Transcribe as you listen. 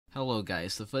Hello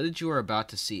guys, the footage you are about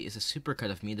to see is a supercut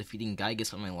of me defeating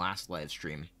Giygas on my last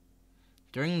livestream.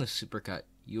 During the supercut,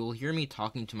 you will hear me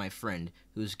talking to my friend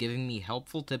who is giving me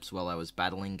helpful tips while I was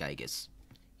battling Giygas.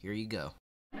 Here you go.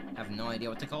 I have no idea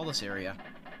what to call this area.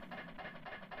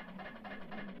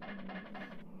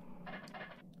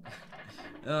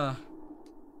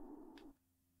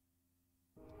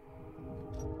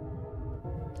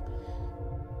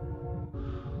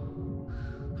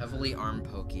 Heavily armed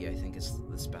pokey, I think, is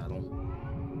this battle.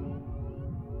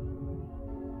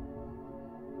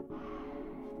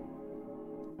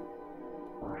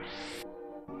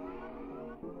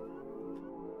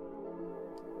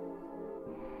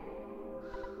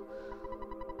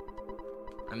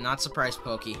 I'm not surprised,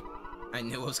 Pokey. I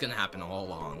knew it was gonna happen all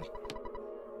along.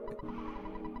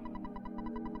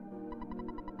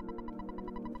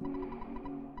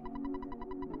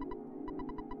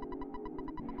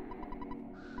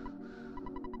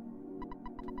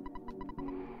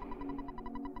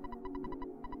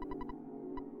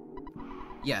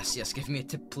 Yes, give me a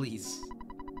tip, please.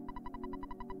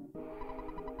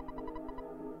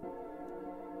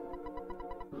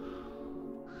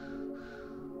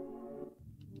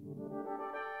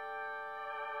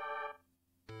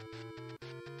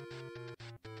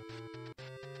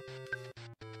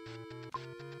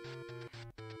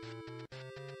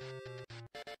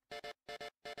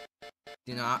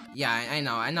 Do not. Yeah, I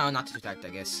know not to attack, I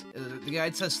guess. The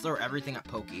guide says throw everything at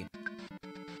Pokey.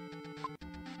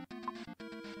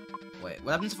 Wait,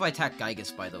 what happens if I attack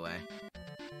Giygas, by the way?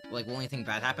 Like, will anything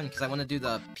bad happen? Because I want to do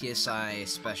the PSI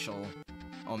special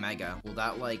Omega. Will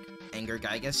that, like, anger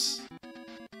Giygas?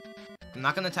 I'm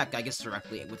not gonna attack Giygas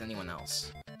directly with anyone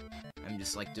else. I'm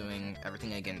just, like, doing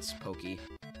everything against Pokey.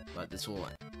 But this will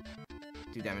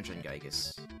do damage on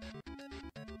Giygas.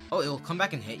 Oh, it'll come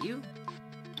back and hit you?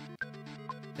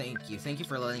 Thank you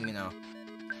for letting me know.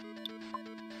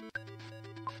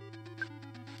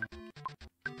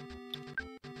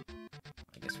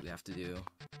 I guess we have to do...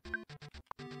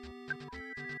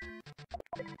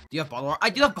 Do you have bottle rockets? I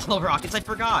do have bottle rockets, I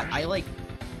forgot!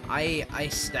 I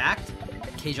stacked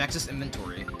Kjax's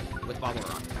inventory with bottle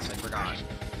rockets, I forgot.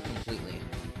 Completely.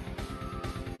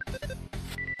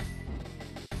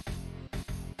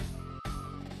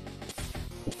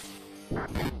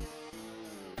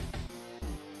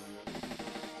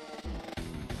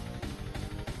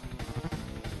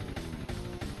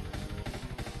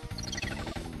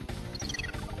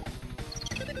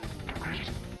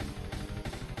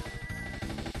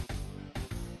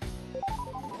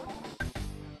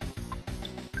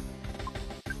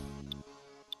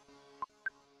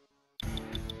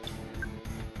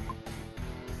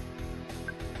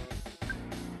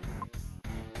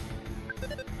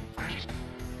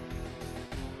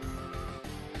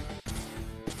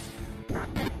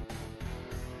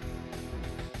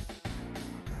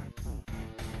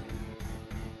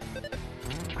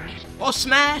 Oh,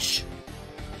 smash!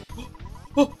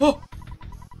 Oh.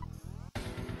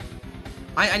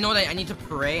 I know that I need to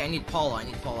pray. I need Paula. I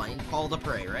need Paula to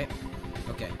pray, right?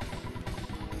 Okay.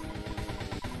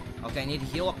 Okay, I need to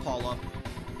heal up Paula.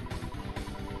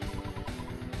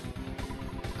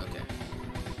 Okay.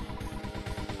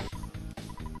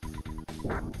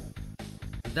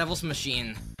 The Devil's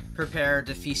Machine. Prepare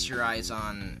to feast your eyes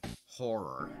on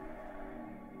horror.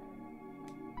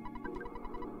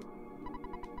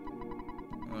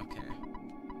 Okay.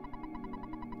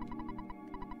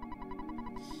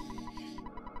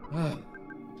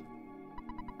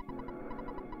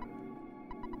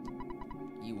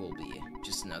 You will be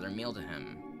just another meal to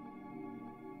him.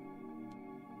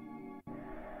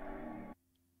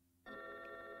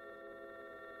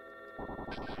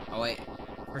 Oh wait,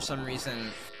 for some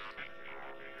reason...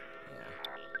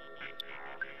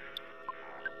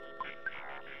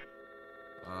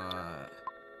 Yeah.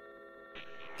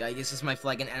 Giygas is my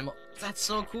flag and animal. That's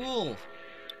so cool!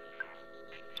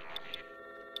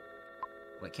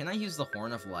 Wait, can I use the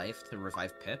Horn of Life to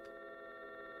revive Pip?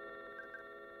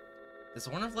 Does the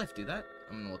Horn of Life do that?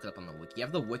 I'm gonna look it up on the wiki. You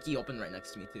have the wiki open right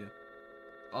next to me, too.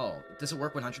 Oh, does it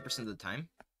work 100% of the time?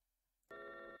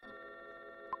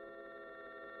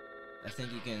 I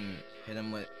think you can hit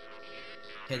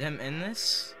him in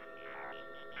this?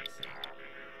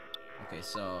 Okay,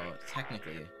 so,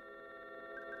 technically,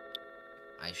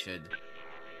 I should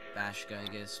bash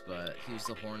Giygas, but use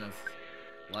the Horn of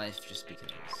Life just because...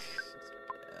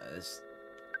 this...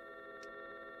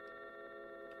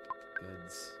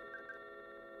 Goods...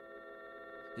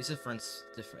 These are friends...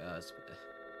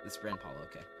 this brand Paulo,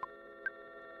 okay.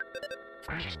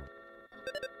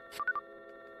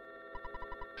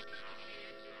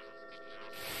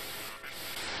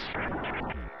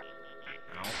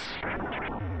 Ow.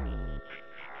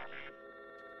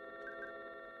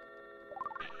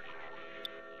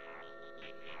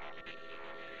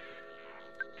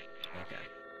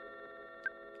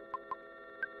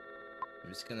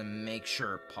 just gonna make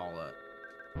sure Paula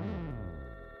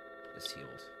is healed.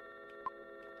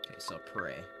 Okay, so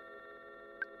pray.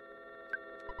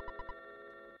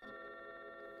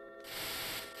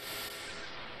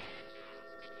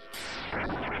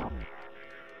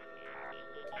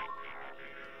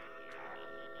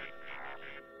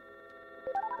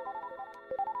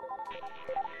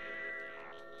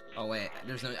 Oh wait,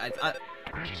 there's no.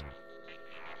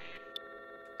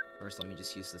 First, let me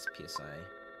just use this PSI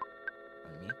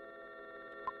on me.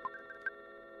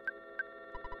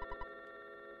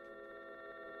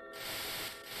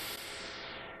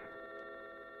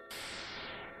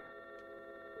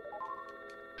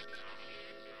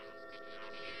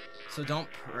 So don't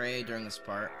pray during this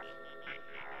part.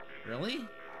 Really?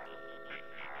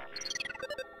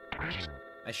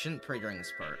 I shouldn't pray during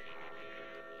this part.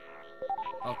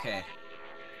 Okay.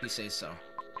 You say so.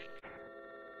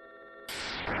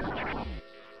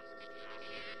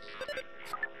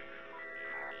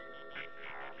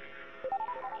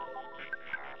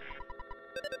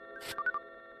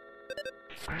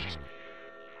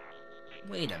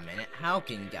 Wait a minute, how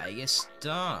can Giygas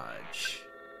dodge?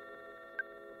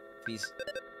 He's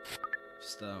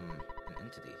just, an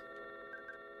entity.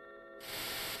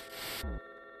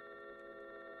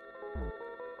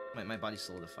 My body's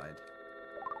solidified.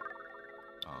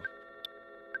 Oh.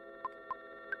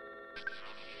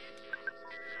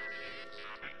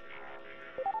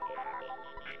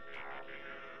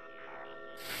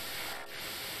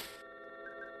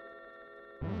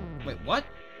 Wait, what?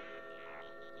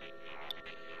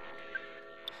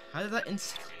 How did that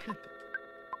instantly pip?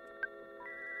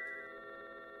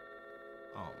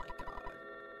 Oh my god.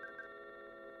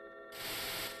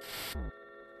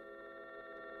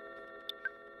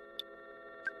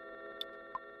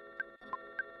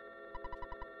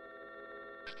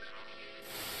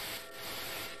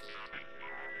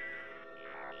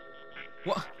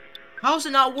 What? How is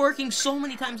it not working so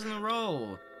many times in a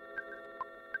row?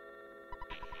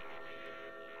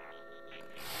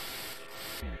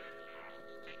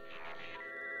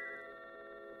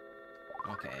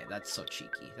 Okay, that's so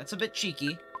cheeky. That's a bit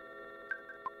cheeky.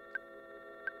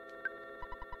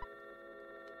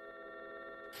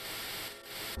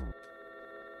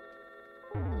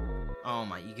 Oh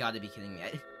my, you gotta be kidding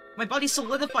me. My body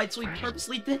solidified, so he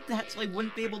purposely did that, so I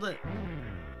wouldn't be able to...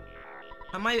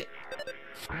 Am I...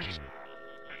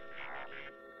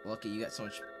 Look, you got so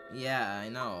much... Yeah, I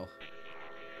know.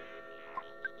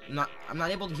 I'm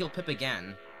not able to heal Pip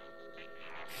again.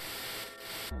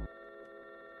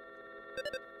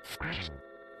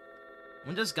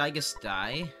 When does Giygas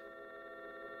die?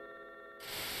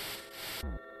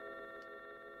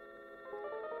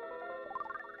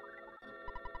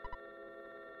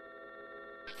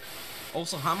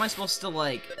 Also, how am I supposed to,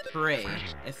 like, pray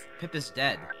if Pip is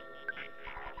dead?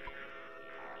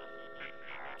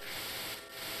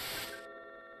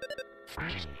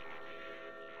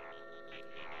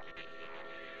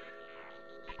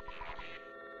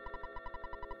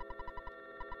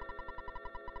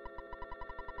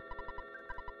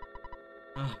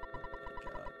 Oh my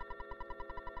god.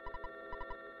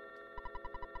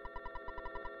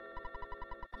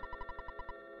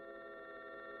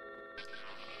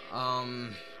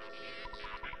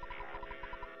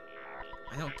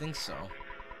 I don't think so.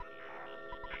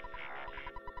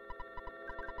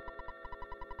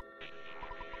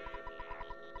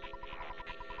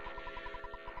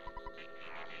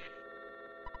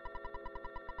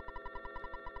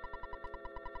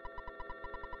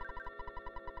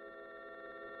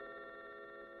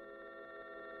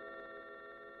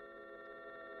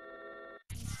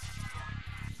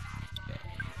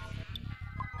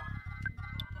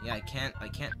 Yeah, I can't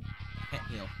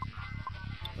heal.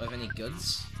 Do I have any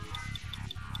goods?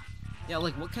 Yeah,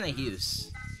 like, what can I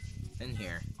use in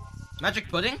here? Magic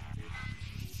pudding?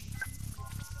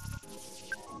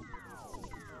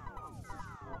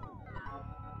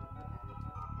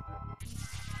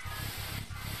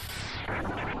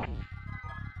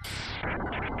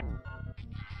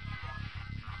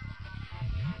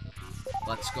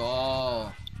 Let's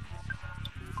go.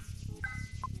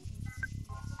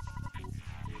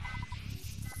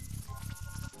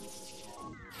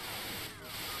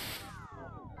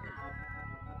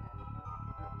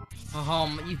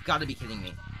 You've got to be kidding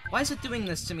me. Why is it doing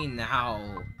this to me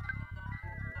now?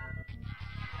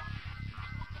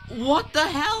 What the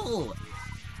hell?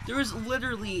 There was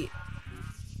literally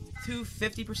two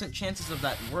 50% chances of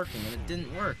that working, and it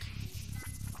didn't work.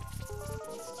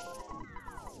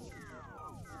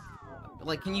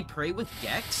 Like, can you pray with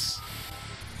Gex?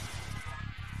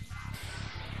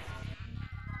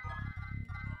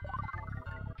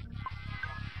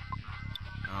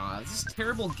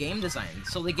 terrible game design.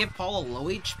 So they give Paul a low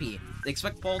HP. They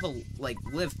expect Paul to, like,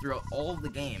 live throughout all of the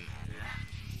game.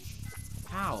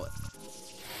 How?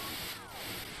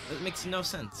 It makes no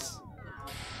sense.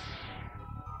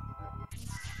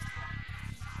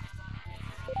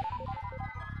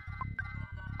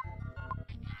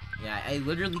 Yeah, I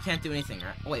literally can't do anything,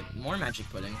 right? Oh, wait, more magic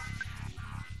pudding.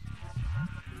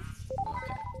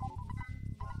 Okay.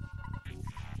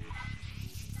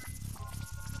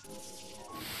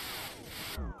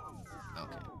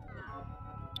 Okay.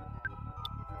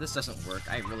 This doesn't work.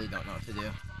 I really don't know what to do.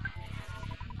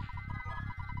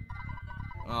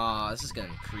 Oh, this is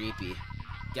getting creepy.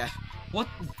 Yeah. What?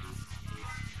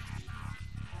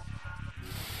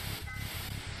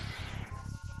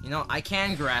 You know, I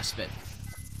can grasp it.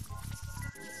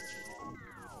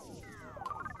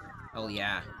 Oh,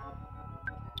 yeah.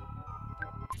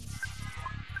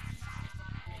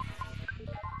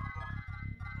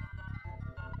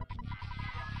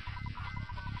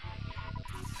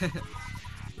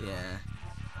 Yeah.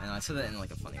 I know, I said that in,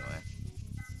 like, a funny way.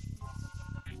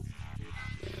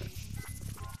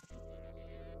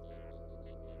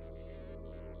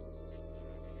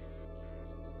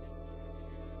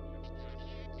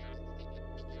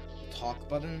 Talk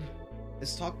button?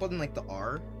 Is talk button like the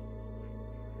R?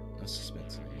 No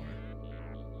suspense anymore.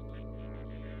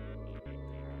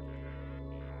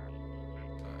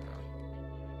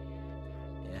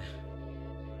 Yeah.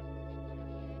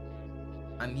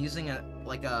 I'm using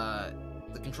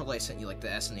the controller I sent you, like the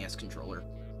SNES controller.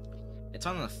 It's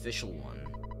on an official one.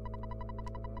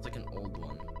 It's like an old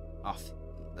one.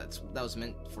 That was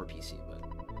meant for PC, but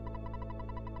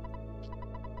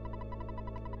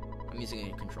I'm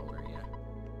using a controller, yeah.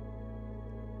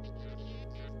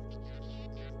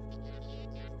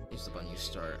 Use the button you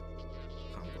start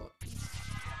combo.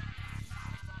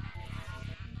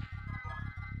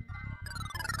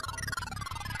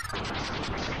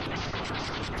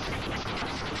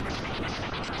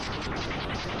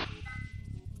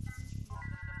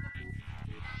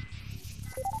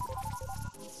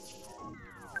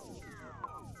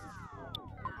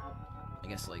 I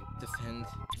guess, like, defend.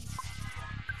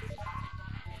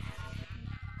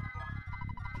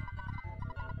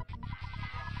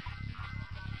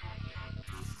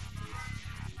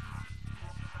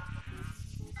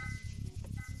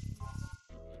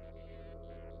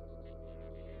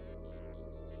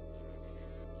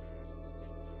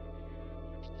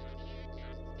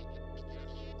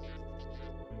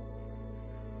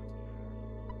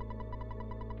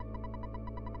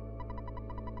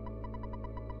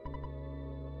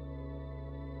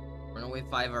 Runaway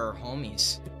 5 are our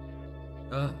homies.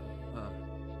 Ugh.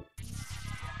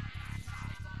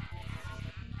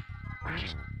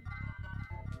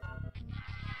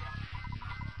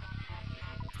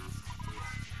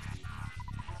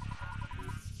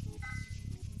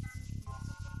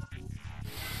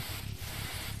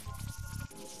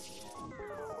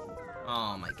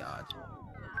 Oh my god.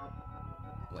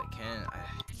 Wait,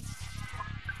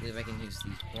 I believe I can use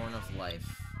the Horn of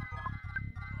Life.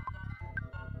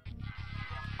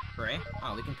 Pray?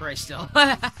 Oh, we can pray still.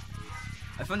 I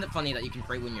find it funny that you can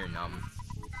pray when you're numb.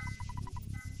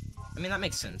 I mean, that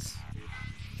makes sense.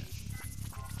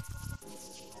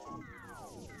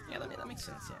 Yeah, that makes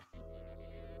sense, yeah.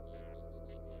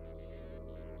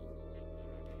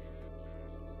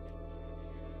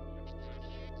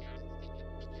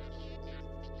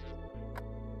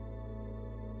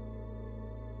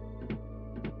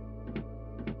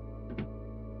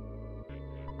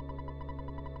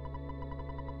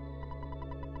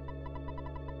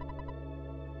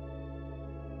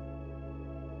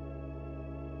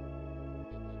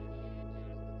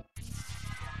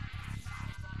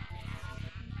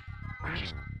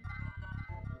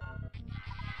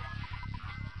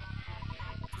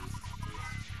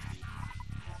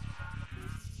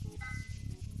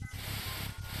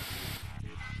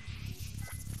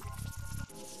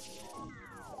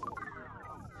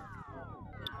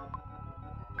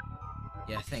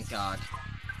 Yeah, thank God.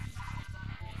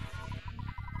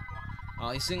 Oh,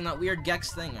 he's doing that weird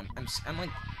Gex thing. I'm like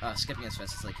skipping as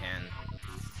fast as I can.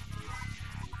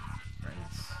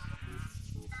 Friends.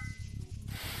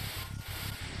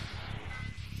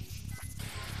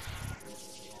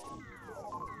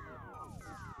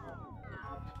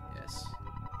 Yes.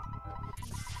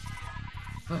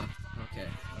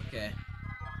 Okay.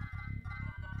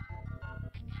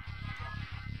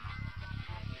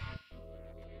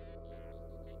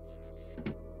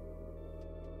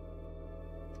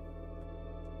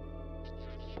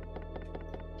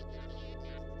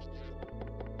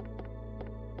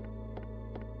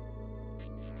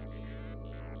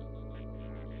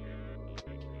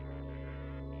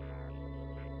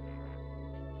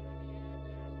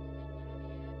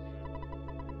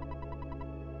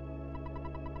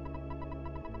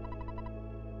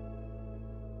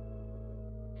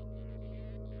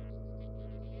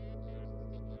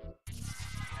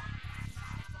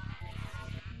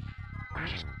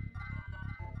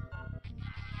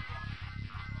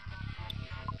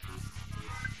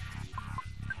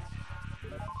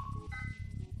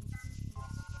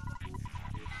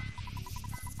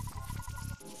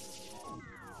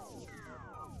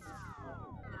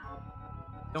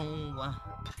 Don't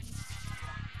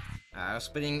I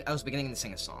was beginning to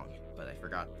sing a song, but I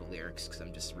forgot the lyrics because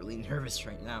I'm just really nervous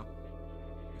right now.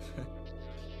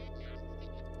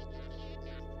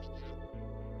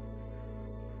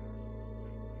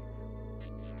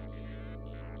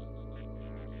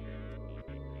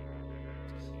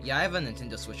 Yeah, I have a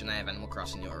Nintendo Switch and I have Animal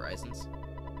Crossing New Horizons.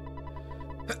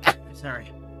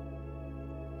 Sorry.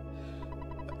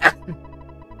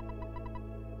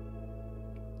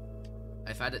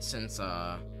 I've had it since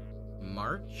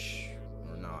March?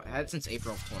 Or no, I had it since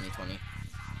April of 2020.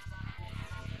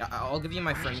 I'll give you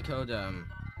my friend code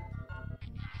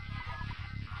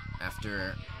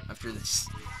after this.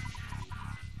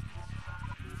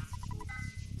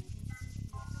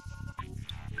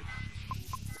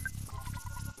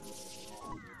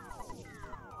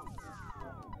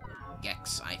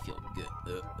 Gex, I feel good.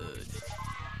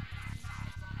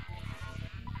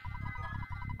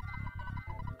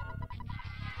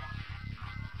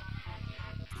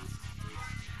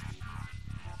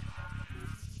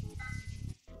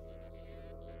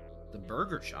 The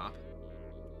burger shop?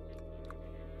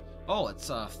 Oh,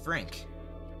 it's Frank.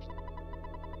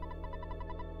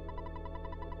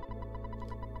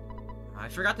 I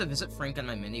forgot to visit Frank on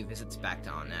my mini visits back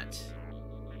to Onnet.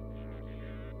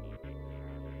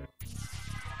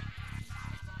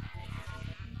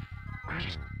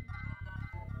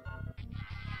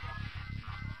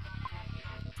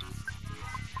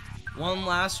 One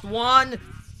last one!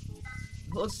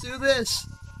 Let's do this!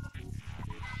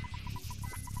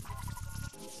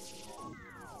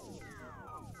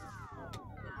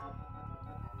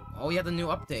 Oh yeah, the new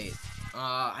update.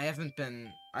 I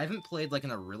haven't played like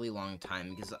in a really long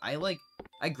time because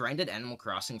I grinded Animal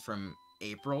Crossing from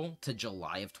April to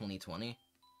July of 2020.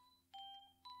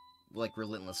 Like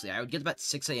relentlessly. I would get about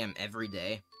 6 AM every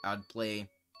day. I would play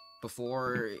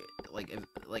before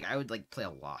I would like play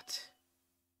a lot.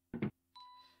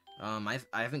 I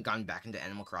haven't gone back into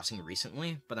Animal Crossing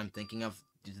recently, but I'm thinking of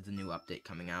due to the new update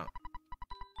coming out.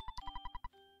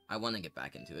 I want to get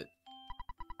back into it.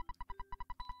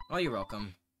 Oh, you're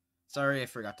welcome. Sorry I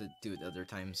forgot to do it other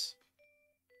times.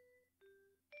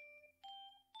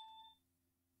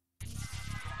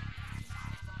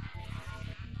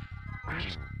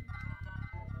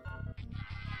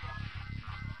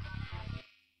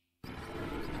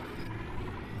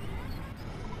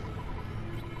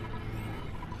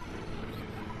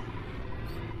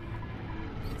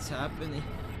 It's happening.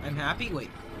 I'm happy? Wait.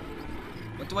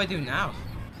 What do I do now?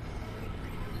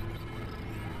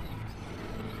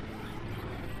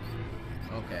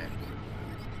 Okay.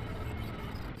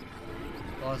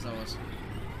 Pause those.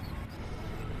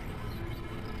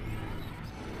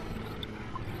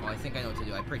 Oh, I think I know what to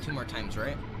do. I pray 2 more times,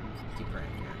 right? Keep praying,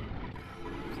 yeah.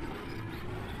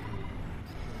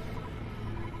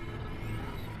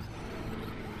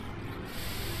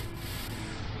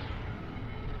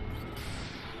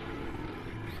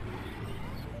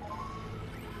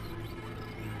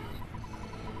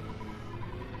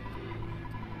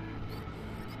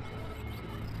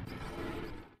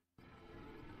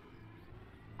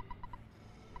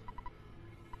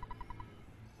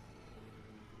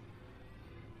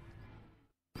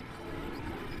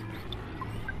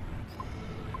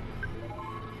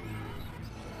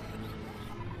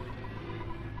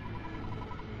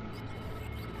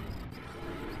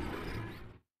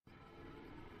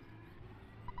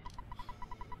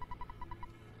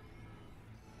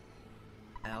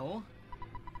 L?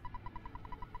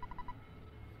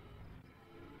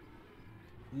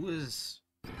 Who is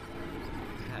that?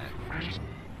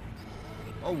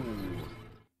 Oh.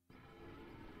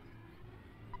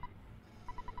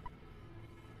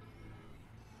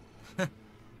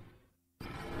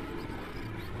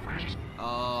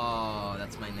 Oh,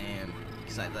 that's my name.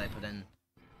 Because I put in.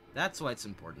 That's why it's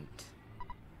important.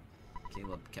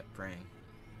 Caleb kept praying.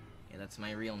 Yeah, that's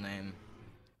my real name.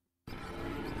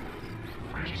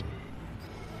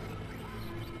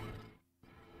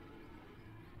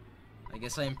 I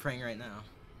guess I am praying right now.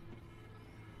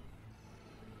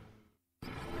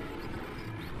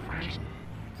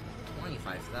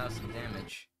 25,000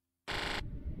 damage.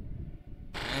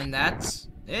 And that's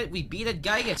it. We beat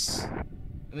Giygas.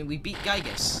 I mean, we beat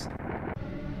Giygas.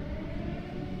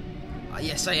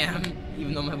 Yes, I am.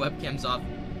 Even though my webcam's off,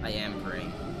 I am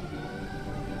praying.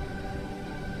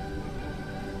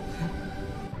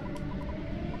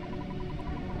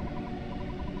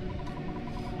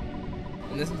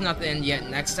 And this is not the end yet.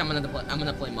 Next, I'm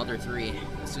gonna play Mother 3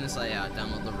 as soon as I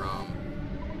download the ROM.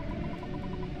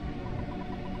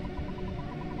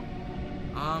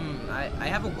 I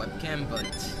have a webcam, but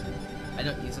I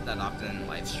don't use it that often in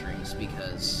live streams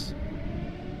because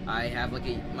I have like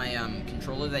my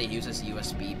controller that I use as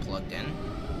USB plugged in,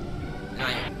 and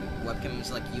my webcam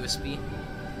is like USB.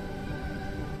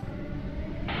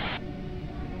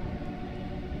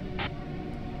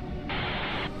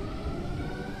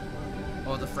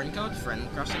 Oh, the friend code? Friend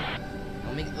crossing?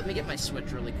 Let me get my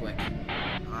Switch really quick.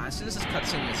 As soon as this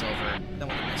cutscene is over, I don't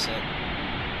want to miss it.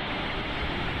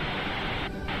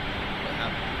 But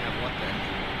have what then?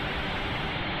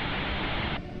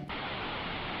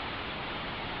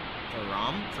 For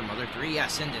ROM? For Mother 3? Yeah,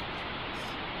 send it.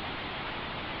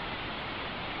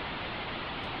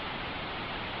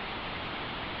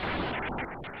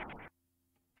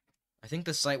 I think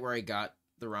the site where I got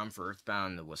the ROM for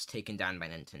Earthbound was taken down by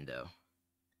Nintendo.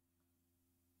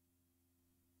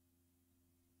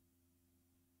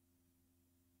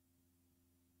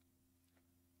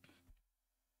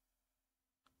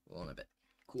 Well, in a bit.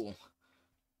 Cool.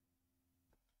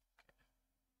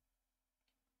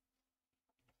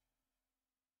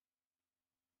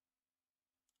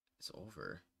 It's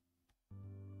over.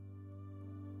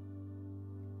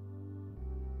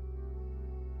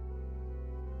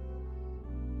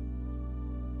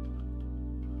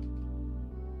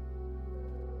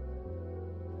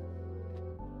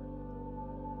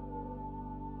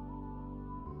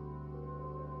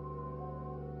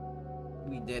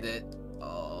 We did it.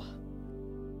 Oh.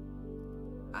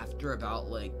 After about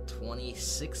like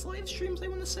 26 live streams, I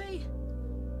want to say?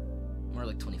 More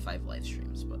like 25 live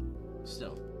streams, but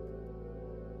still.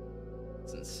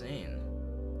 It's insane.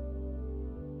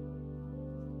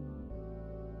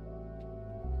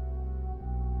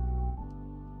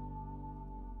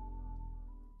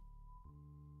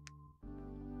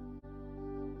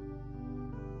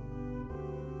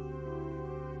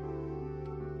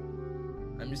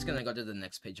 I'm just gonna go to the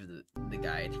next page of the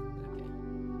guide. Okay.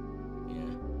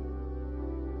 Yeah.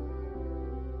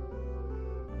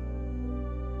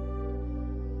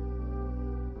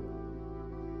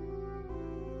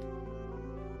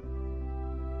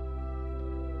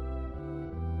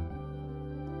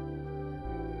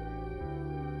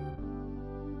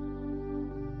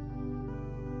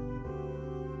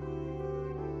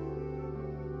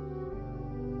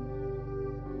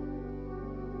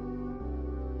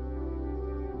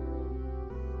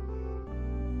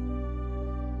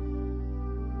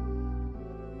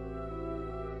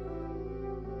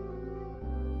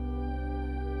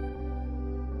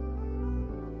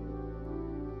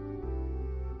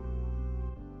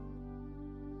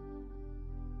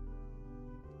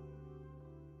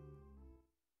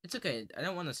 It's okay. I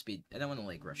don't want to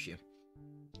like rush you.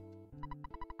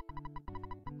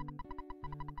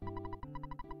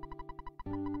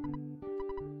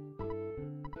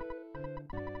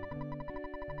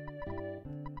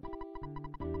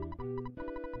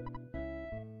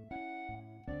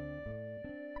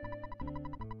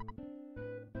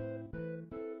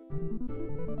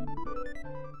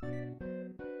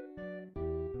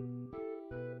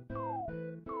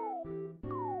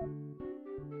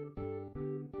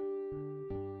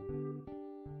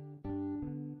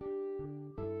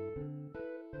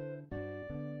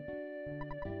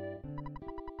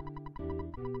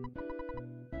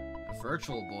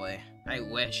 Virtual Boy. I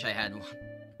wish I had one.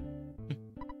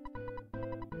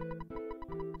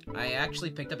 I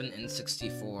actually picked up an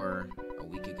N64 a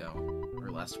week ago, or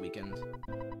last weekend.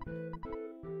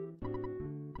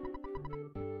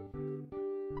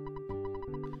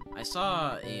 I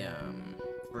saw a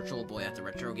Virtual Boy at the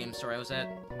retro game store I was at.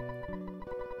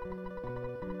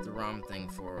 The ROM thing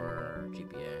for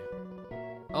GPA.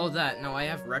 Oh, that. No, I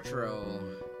have retro.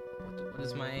 What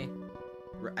is my?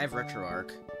 I have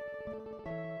RetroArch.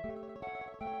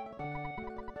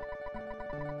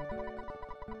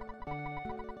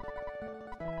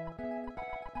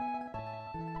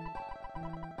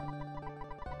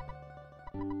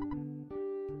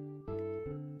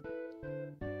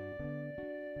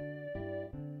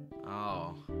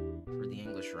 Oh, for the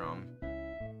English ROM.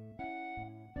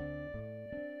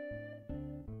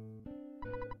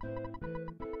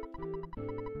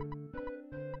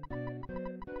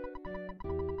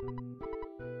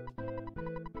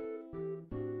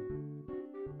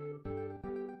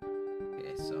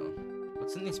 Okay, so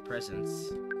what's in these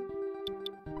presents?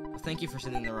 Well, thank you for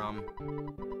sending the ROM.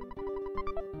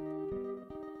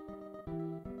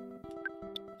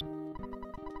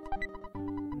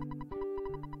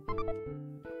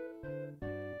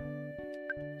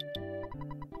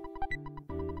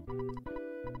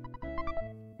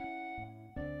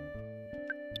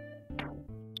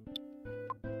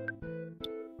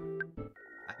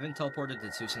 I haven't teleported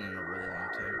to Tucson in a really long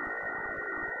time.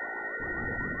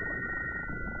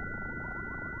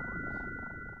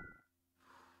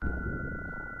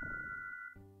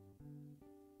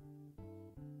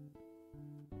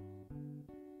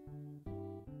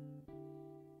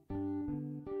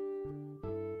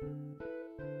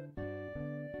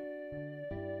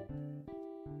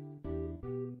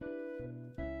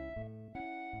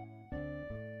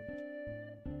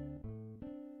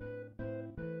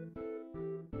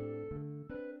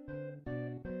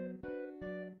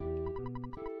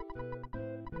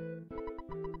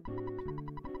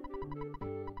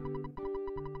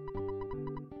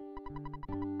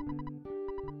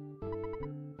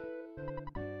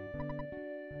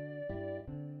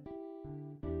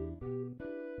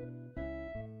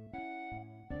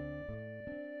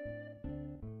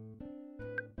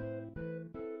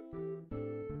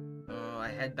 I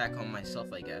head back home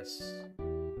myself, I guess.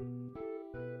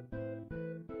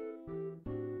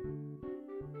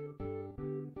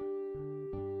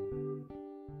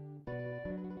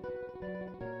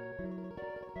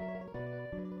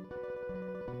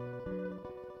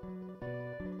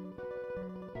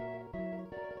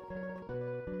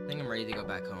 I think I'm ready to go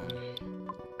back home.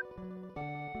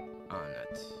 On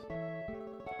it.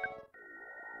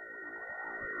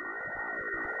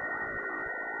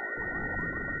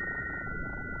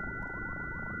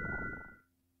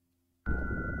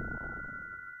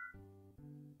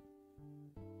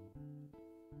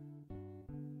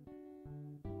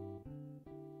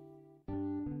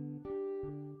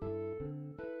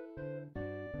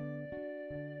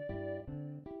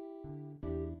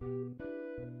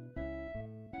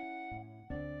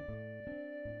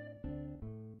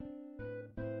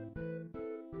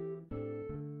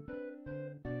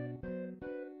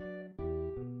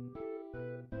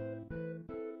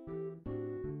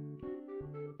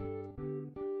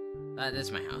 That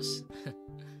is my house.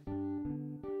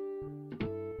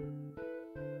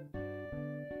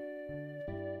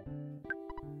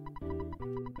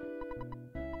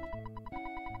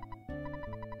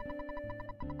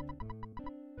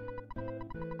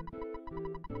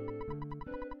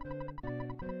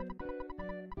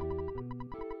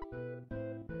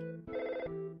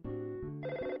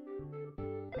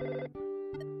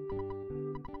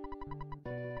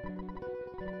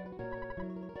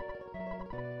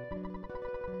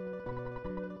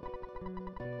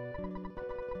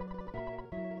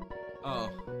 Oh.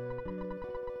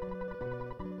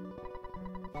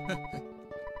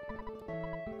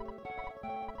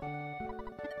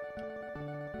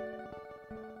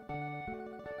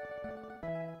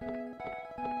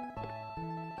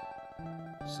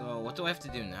 So, what do I have to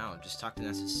do now? Just talk to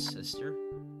Nessa's sister?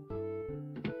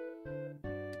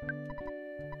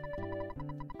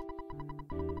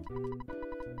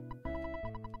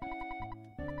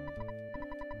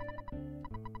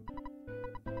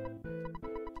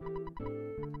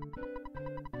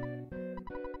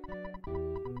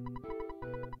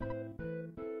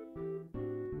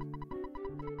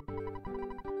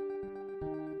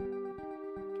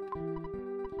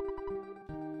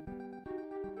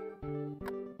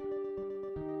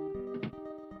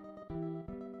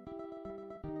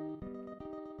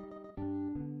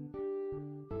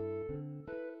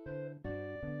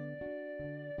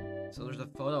 So there's a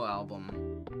photo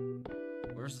album.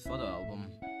 Where's the photo album?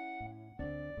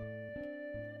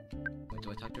 Wait,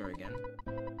 do I talk to her again?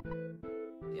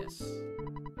 Yes.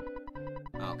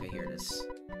 Oh, okay, here it is.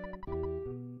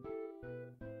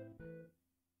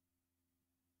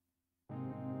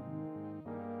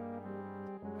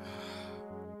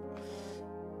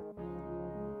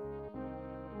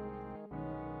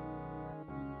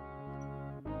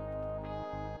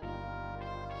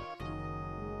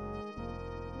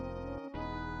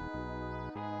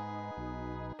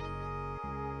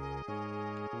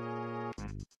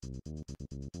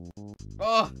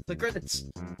 Oh, the credits!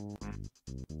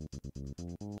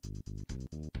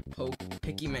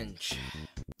 Picky Minch.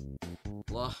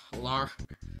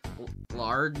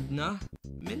 Lardna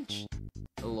Minch?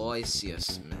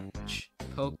 Aloysius Minch.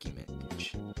 Pokey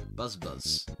Minch.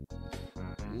 Buzz.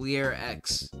 Lear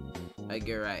X.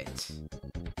 Agurite.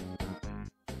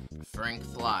 Frank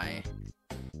Fly.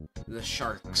 The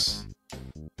Sharks.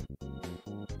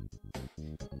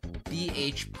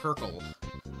 B.H. Perkle.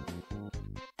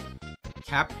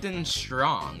 Captain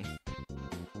Strong.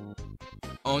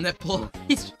 Own it,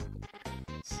 please.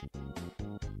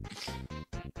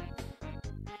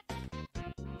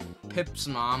 Pip's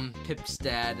mom, Pip's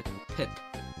dad, Pip.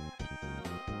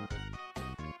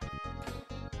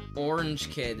 Orange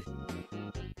Kid.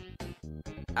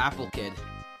 Apple Kid.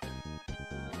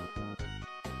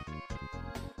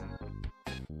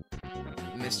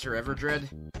 Mr. Everdread.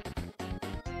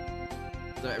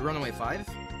 The Runaway 5?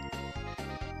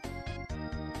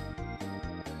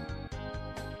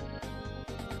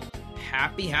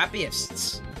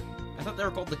 Happyists. I thought they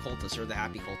were called the Cultists, or the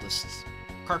Happy Cultists.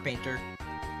 Carpainter.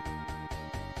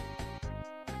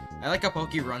 I like how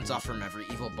Pokey runs off from every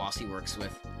evil boss he works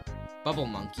with. Bubble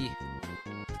Monkey.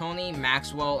 Tony,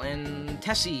 Maxwell, and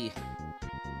Tessie.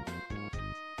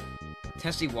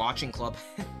 Tessie Watching Club.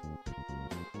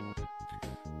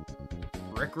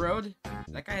 Rick Road?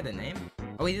 That guy had a name?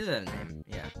 Oh, he did have a name,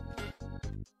 yeah.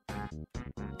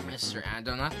 Mr.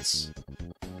 Adonuts.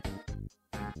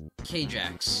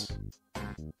 K-Jax.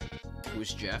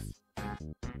 Who's Jeff?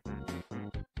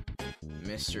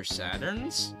 Mr.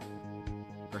 Saturns?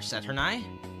 Or Saturni?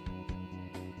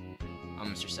 Oh,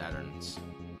 Mr. Saturns.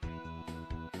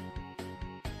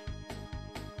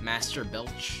 Master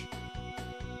Belch.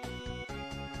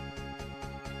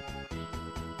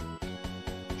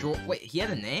 Wait, he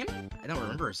had a name? I don't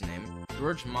remember his name.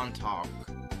 George Montauk.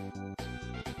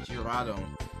 Girado.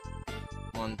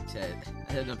 Monted.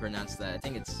 I don't know how to pronounce that. I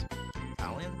think it's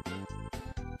Italian?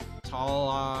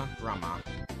 Tala Rama.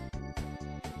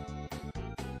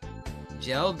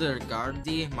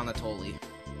 Geldergardi Monotoli.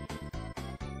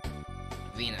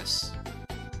 Venus.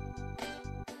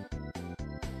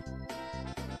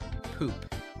 Poop.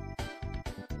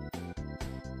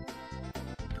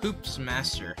 Poop's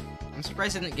Master. I'm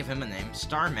surprised I didn't give him a name.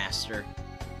 Star Master.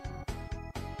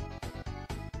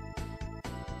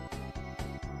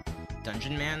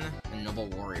 Dungeon Man and Noble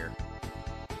Warrior.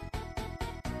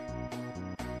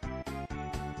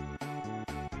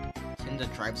 Kinda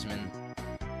Tribesman.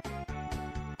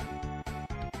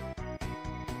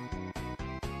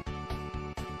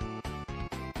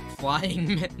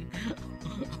 Flying Men.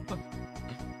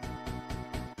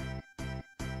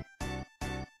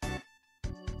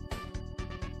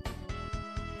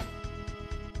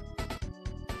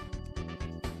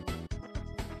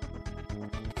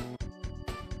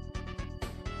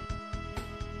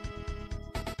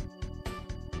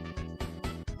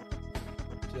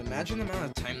 Imagine the amount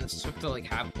of time this took to, like,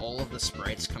 have all of the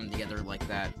sprites come together like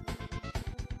that.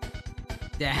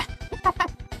 Yeah.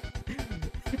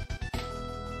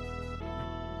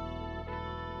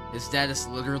 His dad is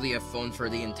literally a phone for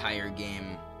the entire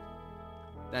game.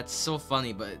 That's so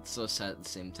funny, but it's so sad at the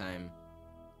same time.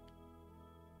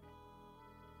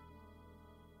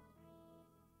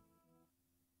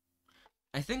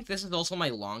 I think this is also my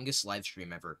longest live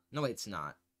stream ever. No, wait, it's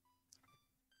not.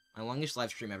 My longest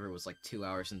live stream ever was like 2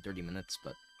 hours and 30 minutes,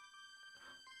 but...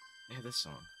 I have this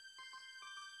song.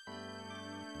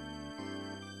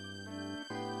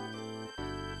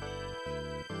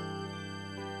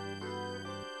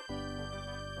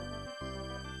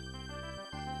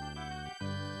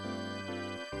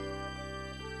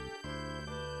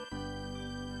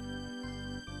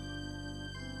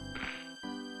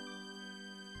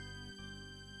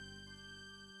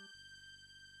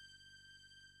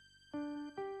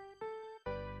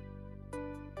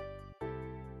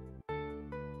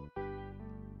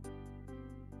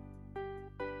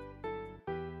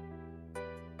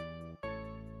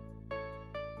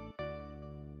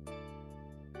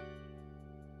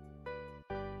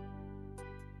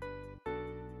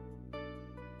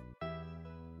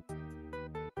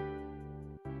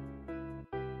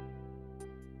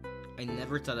 I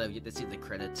never thought I'd get to see the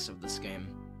credits of this game,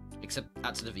 except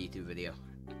outside of the YouTube video.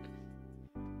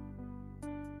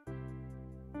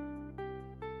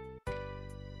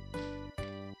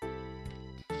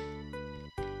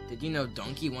 Did you know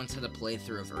Donkey once had a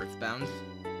playthrough of Earthbound?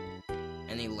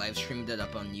 And he live streamed it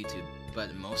up on YouTube,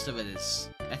 but most of it is...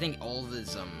 I think all of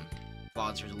his,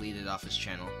 VODs are deleted off his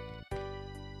channel.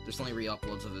 There's only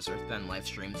re-uploads of his Earthbound live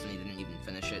streams, and he didn't even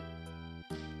finish it.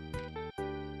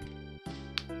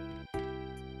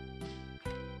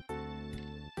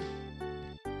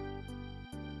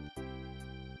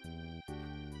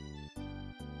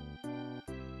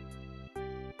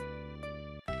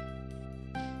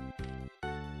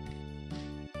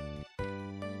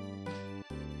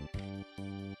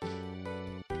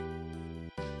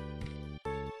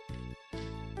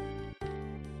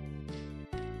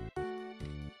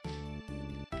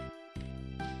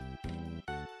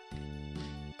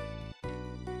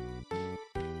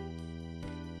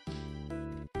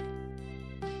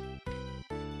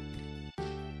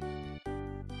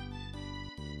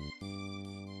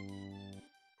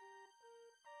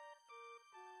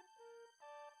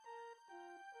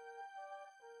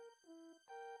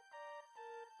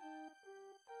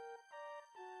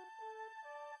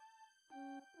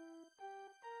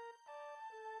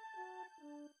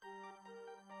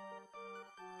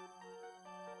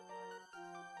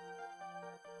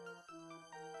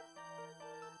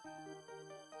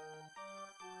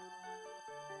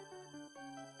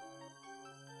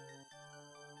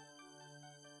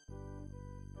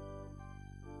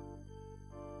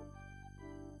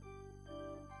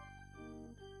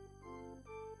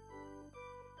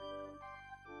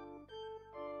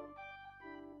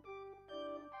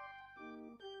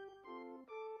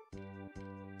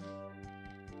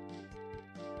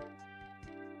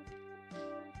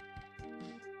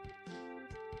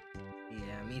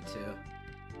 Yeah, me too.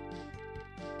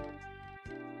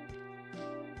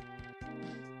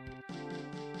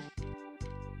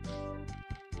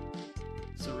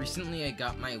 So recently I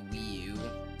got my Wii U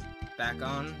back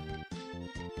on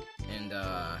and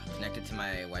connected to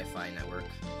my Wi-Fi network,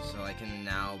 so I can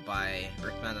now buy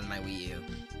Earthbound on my Wii U.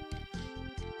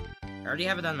 I already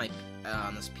have it on my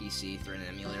on this PC through an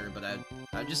emulator, but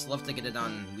I'd just love to get it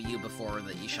on Wii U before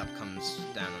the eShop comes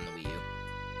down on the Wii U.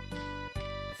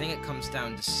 I think it comes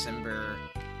down December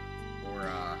or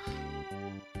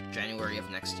January of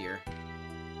next year.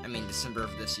 I mean December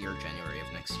of this year, January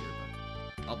of next year.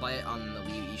 But I'll buy it on the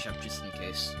Wii U eShop just in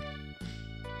case.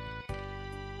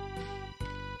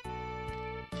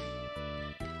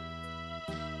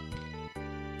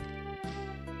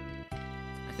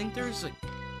 I think there's like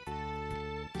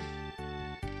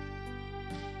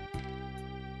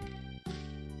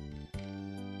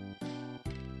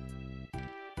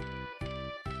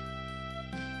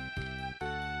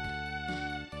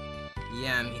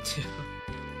yeah, me too.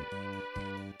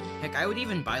 Heck, I would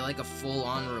even buy like a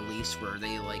full-on release where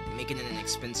they like make it in an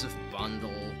expensive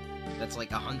bundle that's like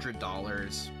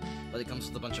 $100, but it comes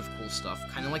with a bunch of cool stuff,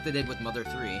 kind of like they did with Mother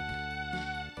 3.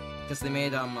 Because they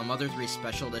made a Mother 3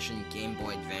 Special Edition Game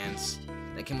Boy Advance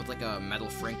that came with like a Metal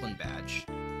Franklin badge,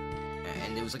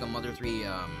 and it was like a Mother 3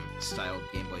 styled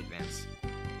Game Boy Advance.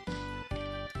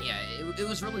 Yeah, it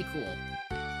was really cool.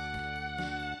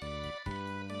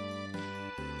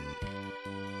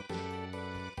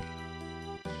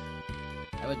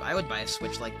 I would buy a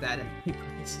Switch like that at any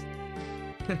price.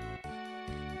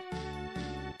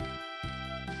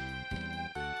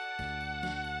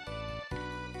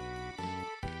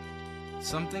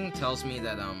 Something tells me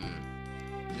that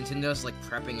Nintendo's like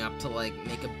prepping up to like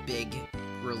make a big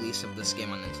release of this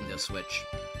game on Nintendo Switch.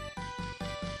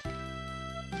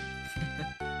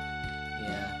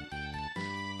 Yeah.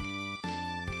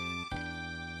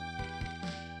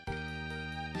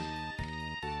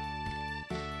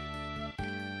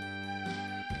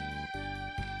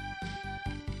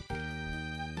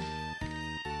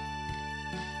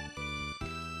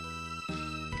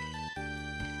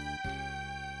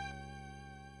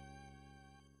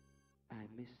 I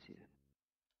missed you.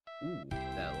 Ooh,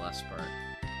 that last part.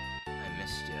 I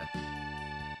missed you.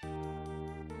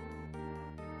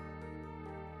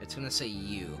 It's gonna say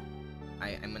you.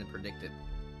 I'm gonna predict it.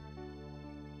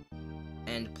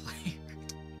 End player.